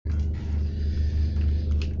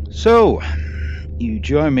So, you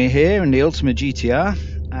join me here in the Ultima GTR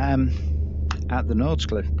at the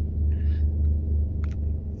Nordscliff,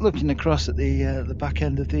 looking across at the back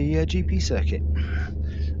end of the GP circuit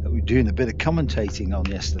that we were doing a bit of commentating on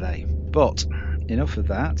yesterday. But enough of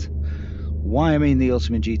that. Why am I in the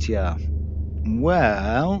Ultima GTR?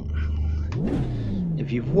 Well,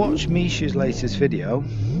 if you've watched Misha's latest video,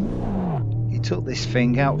 he took this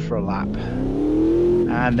thing out for a lap,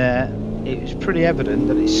 and it was pretty evident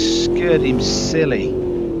that it scared him silly.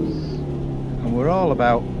 And we're all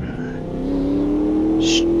about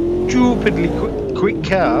stupidly quick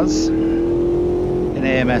cars in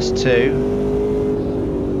AMS2.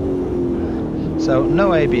 So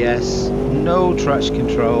no ABS, no traction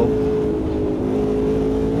control,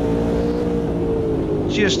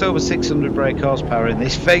 just over 600 brake horsepower in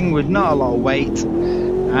this thing with not a lot of weight,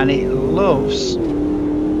 and it loves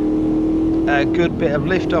a good bit of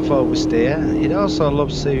lift off oversteer. It also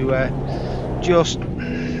loves to just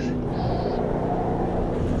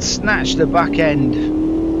snatch the back end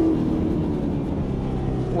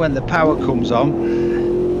when the power comes on.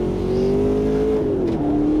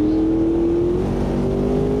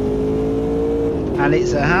 And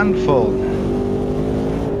it's a handful.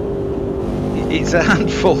 It's a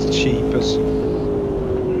handful, cheapers.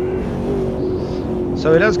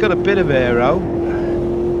 So it has got a bit of aero.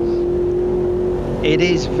 It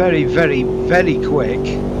is very, very, very quick.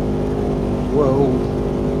 Whoa.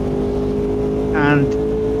 And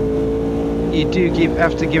you do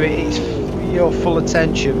have to give it your full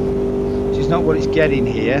attention, which is not what it's getting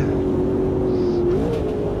here.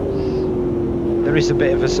 There is a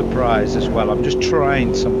bit of a surprise as well. I'm just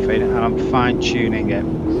trying something and I'm fine-tuning it.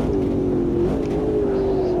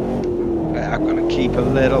 I'm going to keep a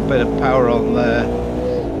little bit of power on there.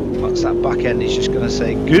 Once that back end is just going to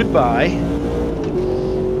say goodbye.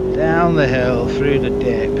 Down the hill, through the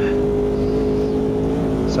dip.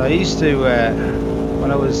 So I used to,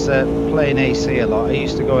 when I was playing AC a lot, I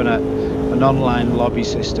used to go in an online lobby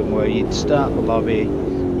system where you'd start the lobby,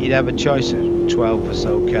 you'd have a choice of 12 or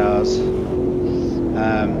so cars,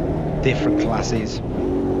 different classes,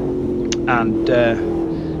 and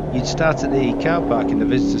you'd start at the car park in the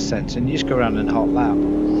visitor centre and you just go around in a hot lap.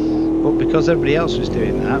 But because everybody else was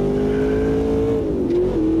doing that,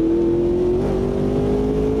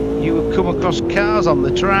 you would come across cars on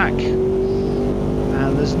the track,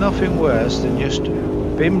 and there's nothing worse than just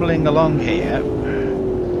bimbling along here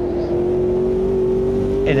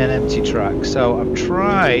in an empty track. So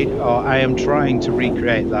I am trying to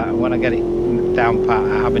recreate that, and when I get it down pat,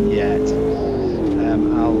 I haven't yet,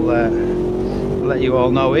 I'll let you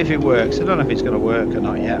all know if it works. I don't know if it's going to work or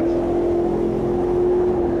not yet.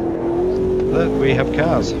 Look, we have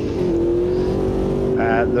cars.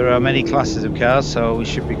 There are many classes of cars, so we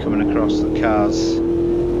should be coming across the cars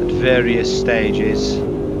at various stages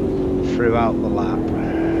throughout the lap.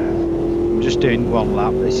 I'm just doing one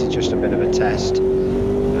lap. This is just a bit of a test,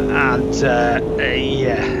 and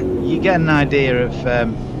yeah, you get an idea of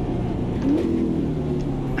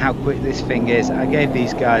how quick this thing is. I gave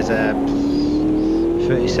these guys a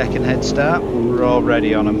 30-second head start and we're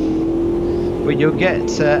already on them, but you'll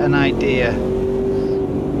get an idea.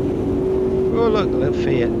 Oh look, the little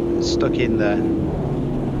Fiat stuck in there.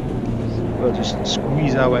 We'll just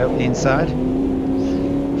squeeze our way up the inside,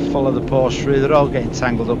 follow the Porsche through. They're all getting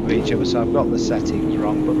tangled up with each other, so I've got the settings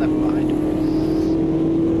wrong, but never mind.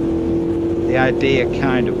 The idea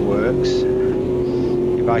kind of works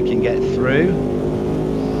if I can get through.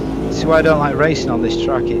 This is why I don't like racing on this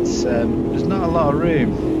track. It's there's not a lot of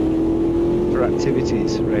room for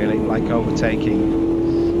activities really, like overtaking.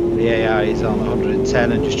 The AI is on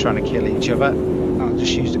 110 and just trying to kill each other. I'll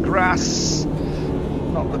just use the grass.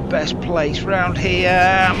 Not the best place round here.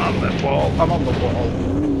 I'm on the wall. I'm on the wall.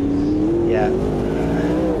 Yeah.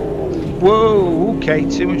 Whoa, okay,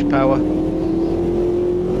 too much power.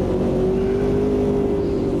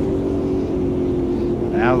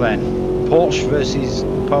 Now then, Porsche versus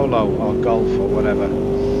Polo or Golf or whatever.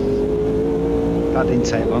 That didn't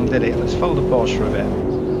take long, did it? Let's follow the Porsche for a bit.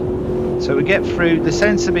 So we get through. There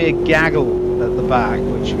seems to be a gaggle at the back,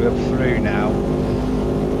 which we're through now.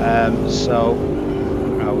 So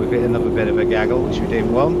we've hit another bit of a gaggle, which we're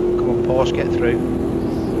doing well. Come on, Porsche, get through.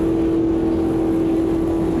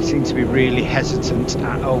 They seem to be really hesitant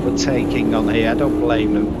at overtaking on here. I don't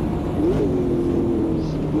blame them.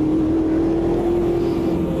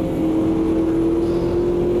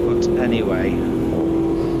 But anyway,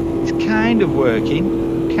 it's kind of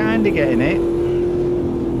working, kind of getting it.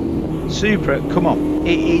 Supra, come on,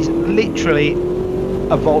 it is literally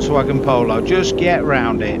a Volkswagen Polo, just get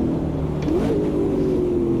round it.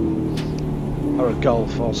 or a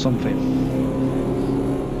Golf or something.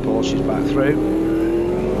 Porsche's back through.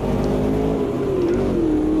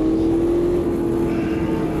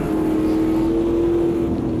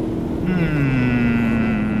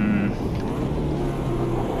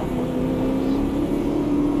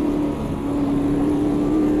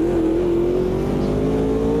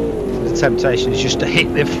 The temptation is just to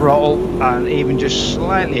hit the throttle, and even just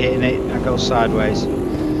slightly hitting it, I go sideways.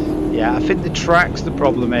 Yeah, I think the track's the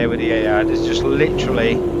problem here with the AI. There's just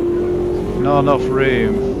literally not enough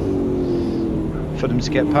room for them to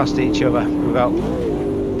get past each other without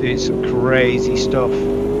doing some crazy stuff.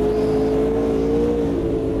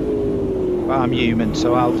 But I'm human,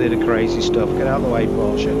 so I'll do the crazy stuff. Get out of the way,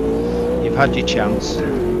 Porsche. You've had your chance.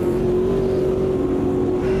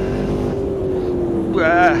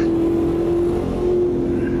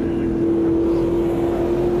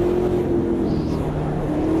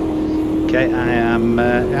 Okay,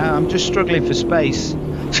 I'm just struggling for space.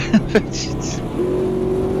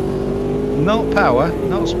 Not power,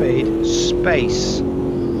 not speed, space.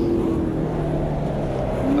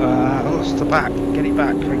 I lost the back. Get it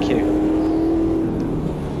back, thank you.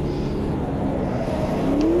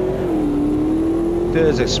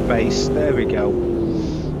 There's a space. There we go.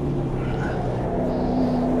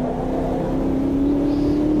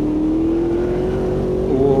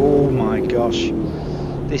 Oh my gosh.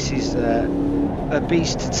 This is a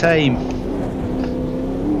beast to tame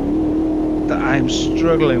that I'm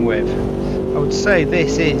struggling with. I would say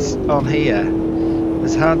this is, on here,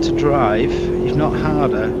 as hard to drive, if not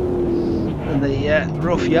harder, than the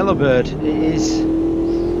rough Yellowbird. It is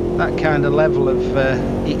that kind of level of,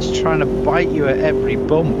 it's trying to bite you at every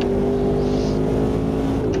bump.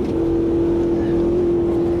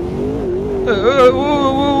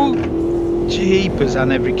 Jeepers,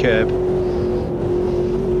 on every curb.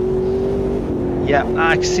 Yeah,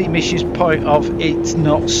 I can see Misha's point of it's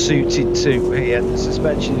not suited to here. The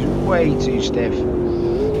suspension is way too stiff.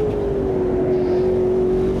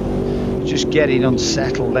 Just getting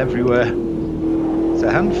unsettled everywhere. It's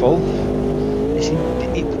a handful. It's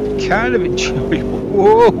kind of enjoyable.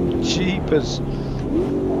 Whoa, jeepers.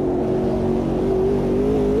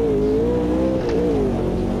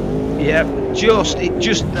 Yeah, just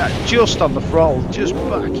on the throttle, just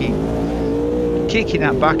backing. Kicking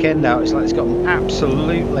that back end out. It's like it's got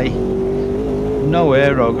absolutely no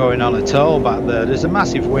aero going on at all back there. There's a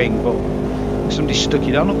massive wing, but somebody stuck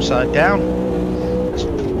it on upside down. It's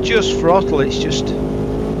just throttle. It's just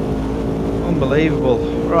unbelievable.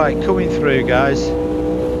 Right, coming through, guys.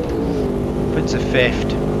 Up into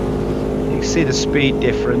fifth. You can see the speed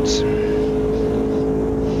difference.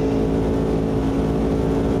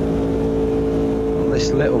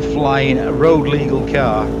 This little flying road legal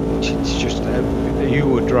car. It's just you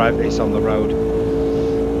would drive this on the road.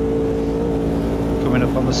 Coming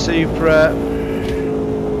up on the Supra.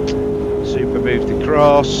 Supra moved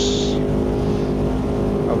across.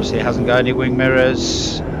 Obviously it hasn't got any wing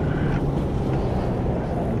mirrors.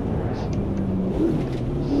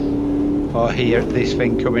 Or here, this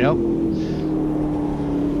thing coming up.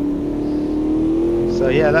 So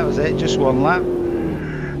yeah, that was it, just one lap.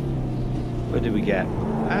 Where did we get?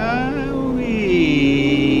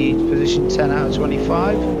 Position 10 out of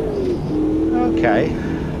 25. Okay.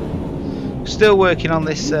 Still working on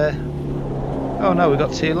this. Oh no, we've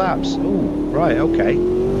got 2 laps. Oh, right, okay.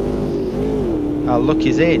 Our luck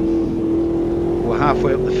is in. We're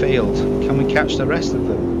halfway up the field. Can we catch the rest of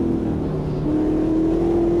them?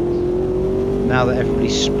 Now that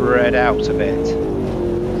everybody's spread out a bit,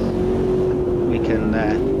 we can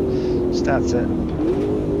start to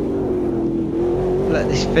let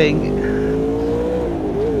this thing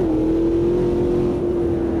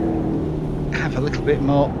have a little bit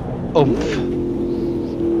more oomph.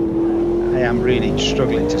 I am really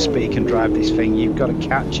struggling to speak and drive this thing. You've got to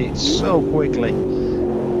catch it so quickly.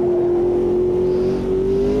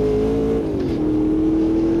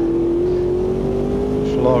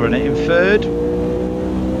 Flooring it in third.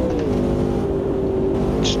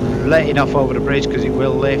 Just letting off over the bridge because it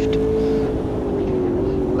will lift.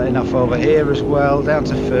 Letting off over here as well, down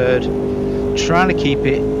to third. Trying to keep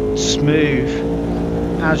it smooth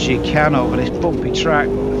as you can over this bumpy track.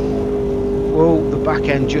 Well, the back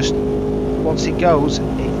end just, once it goes,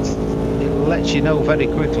 it lets you know very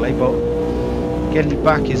quickly, but getting it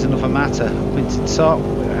back is another matter. Up into the top,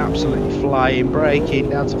 we're absolutely flying, braking,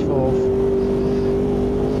 down to fourth.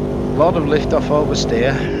 A lot of lift off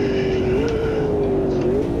oversteer.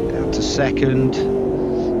 Down to second.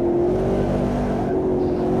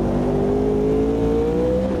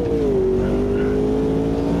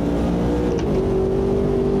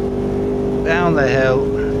 Down the hill.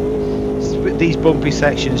 these bumpy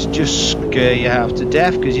sections just scare you half to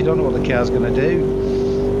death because you don't know what the car's going to do.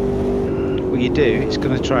 What you do, it's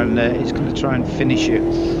going to try and finish you.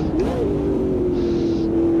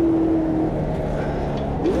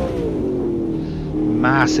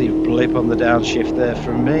 Massive blip on the downshift there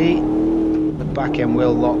from me. The back end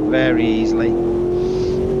will lock very easily.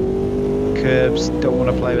 Curbs, don't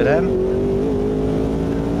want to play with them.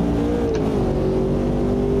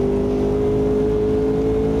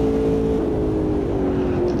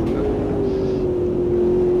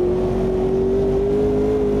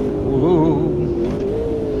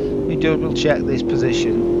 Double check this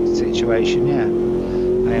position situation. Yeah,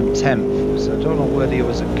 I am 10th, so I don't know where the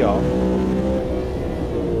others have gone,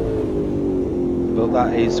 but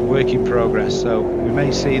that is work in progress, so we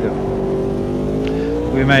may see them,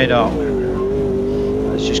 we may not.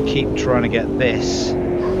 Let's just keep trying to get this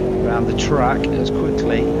around the track as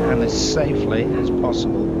quickly and as safely as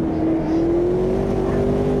possible.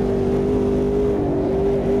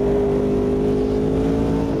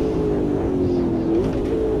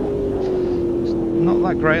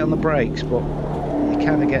 Great on the brakes, but you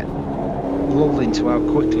kind of get lulled into how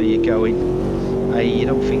quickly you're going. You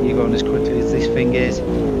don't think you're going as quickly as this thing is.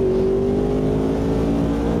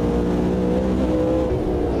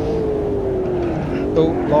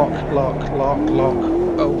 Oh, lock,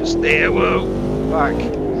 oversteer, whoa, back.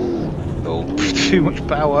 Oh, too much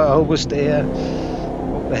power, oversteer,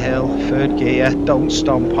 up the hill, third gear, don't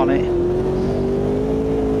stomp on it.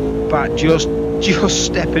 Back, just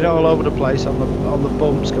stepping all over the place on the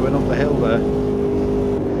bumps going up the hill there.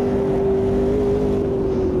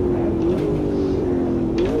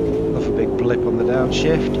 Off a big blip on the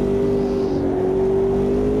downshift.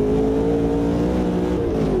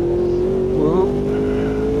 Whoa.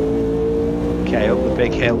 Okay, up the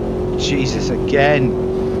big hill. Jesus, again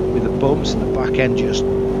with the bumps and the back end just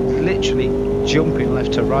literally jumping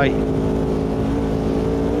left to right.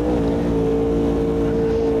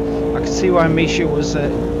 See why Misha was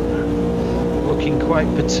looking quite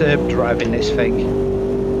perturbed driving this thing.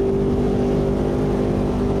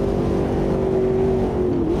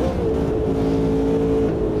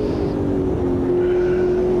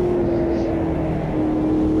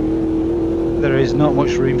 There is not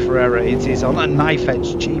much room for error. It is on a knife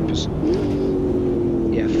edge, jeepers.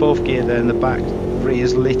 Yeah, fourth gear there in the back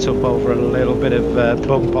rear's lit up over a little bit of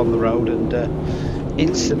bump on the road, and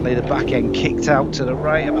instantly the back end kicked out to the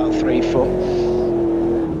right about 3 foot.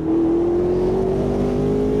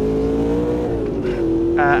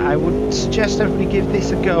 I would suggest everybody give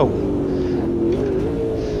this a go,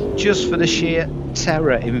 just for the sheer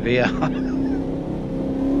terror in VR.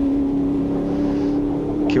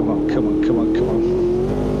 Come on.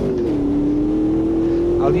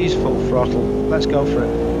 I'll use full throttle. Let's go for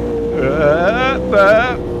it.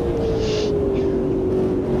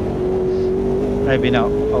 Maybe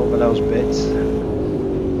not over those bits.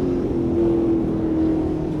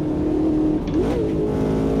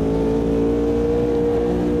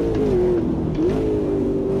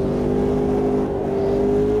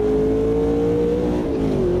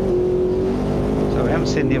 So we haven't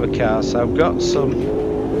seen the other car, so I've got some...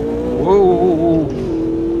 Whoa!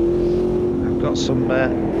 I've got some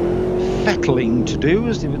fettling to do,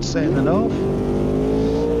 as they would say in the north.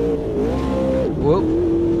 Whoa!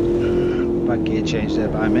 Back gear change there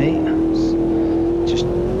by me. Just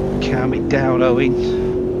calm it down, Owen.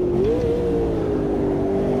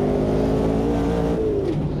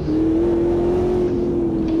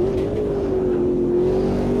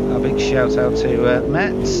 A big shout out to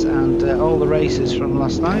Mets and all the racers from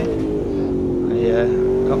last night. I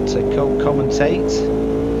got to co-commentate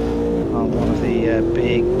on one of the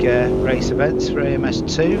big race events for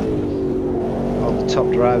AMS2. All the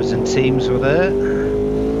top drivers and teams were there.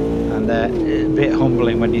 And a bit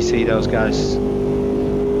humbling when you see those guys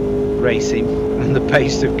racing and the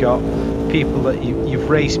pace they've got. People that you've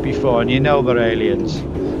raced before and you know they're aliens,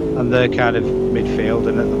 and they're kind of midfield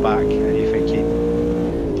and at the back, and you're thinking,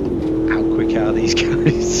 how quick are these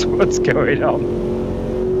guys? What's going on?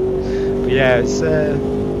 But yeah, it was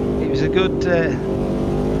a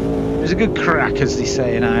good crack, as they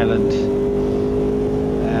say in Ireland.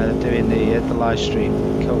 Doing the live stream,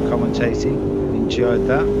 co-commentating, enjoyed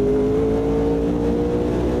that.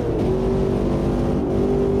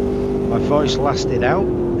 My voice lasted out.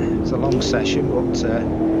 It was a long session, but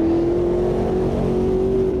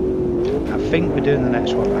I think we're doing the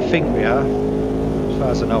next one. I think we are. As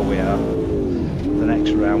far as I know, we are. The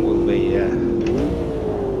next round will be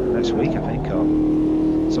next week, I think, or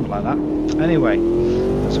something like that. Anyway,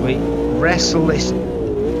 as we wrestle this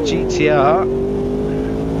GTR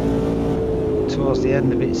towards the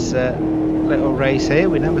end of its little race here.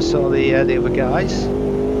 We never saw the other guys.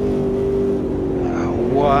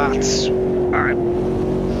 What?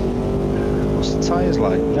 What's the tyres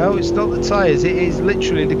like? No, it's not the tyres. It is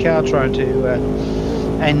literally the car trying to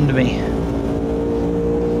end me.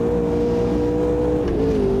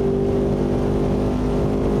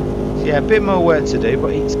 So yeah, a bit more work to do,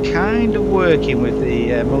 but it's kind of working with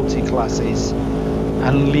the multi-classes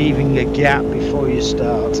and leaving a gap before you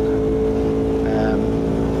start.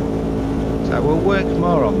 So we'll work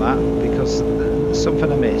more on that because there's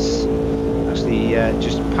something I miss. Actually,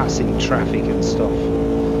 just passing traffic and stuff.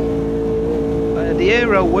 The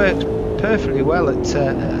aero works perfectly well at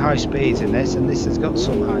high speeds in this, and this has got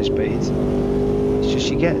some high speeds. It's just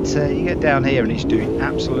you get down here and it's doing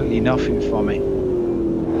absolutely nothing for me.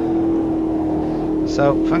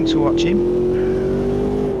 So thanks for watching.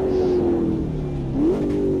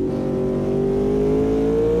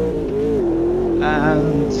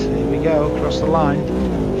 And here we go, across the line,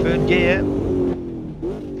 third gear.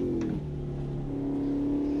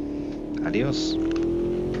 Adios.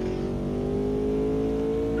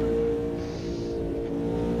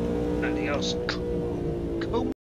 Adios.